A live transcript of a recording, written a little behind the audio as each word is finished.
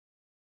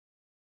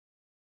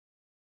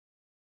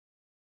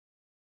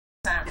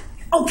time.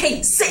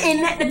 Okay,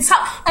 sitting at the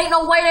top, ain't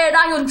no way that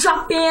I am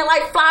dropping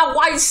like fly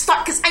while you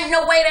start, cause ain't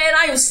no way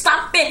that I am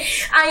stopping.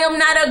 I am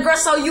not a girl,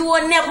 so you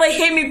will never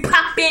hear me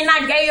popping.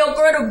 I gave your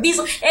girl the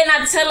visa and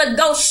I tell her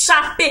go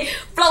shopping.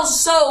 Flow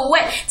so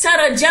wet, tell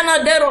the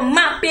janitor to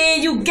mop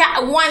it. You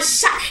got one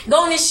shot,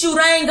 gonna shoot,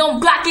 I ain't gonna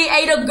block it.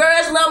 Hey, the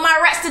girls love my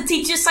raps, the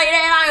teachers say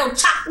that I am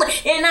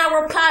chocolate, and I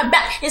reply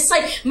back and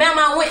say, ma'am,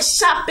 I went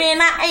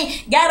shopping. I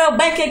ain't got a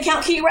bank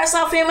account, keep rats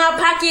off in my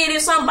pocket.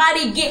 If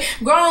somebody get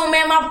grown,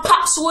 man, my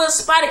pops will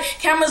spot it.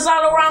 Cameras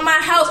all around my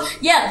house,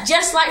 yeah,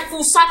 just like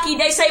Fusaki.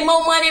 They say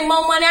more money,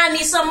 I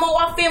need some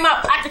more off in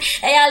my pocket.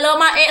 Hey, I love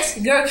my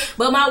ex girl,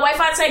 but my wife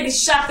I take it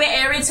shopping.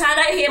 Every time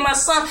I hear my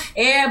son,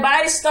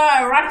 everybody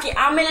start rocking.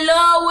 I'm in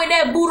love with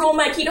that boot on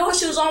my key, those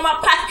shoes on my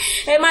pocket.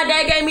 Hey, my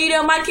dad gave me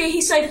them, my kid,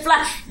 he say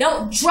fly,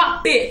 don't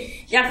drop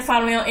it. Y'all can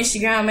follow me on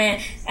Instagram, man,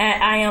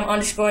 at I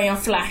am_young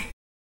fly.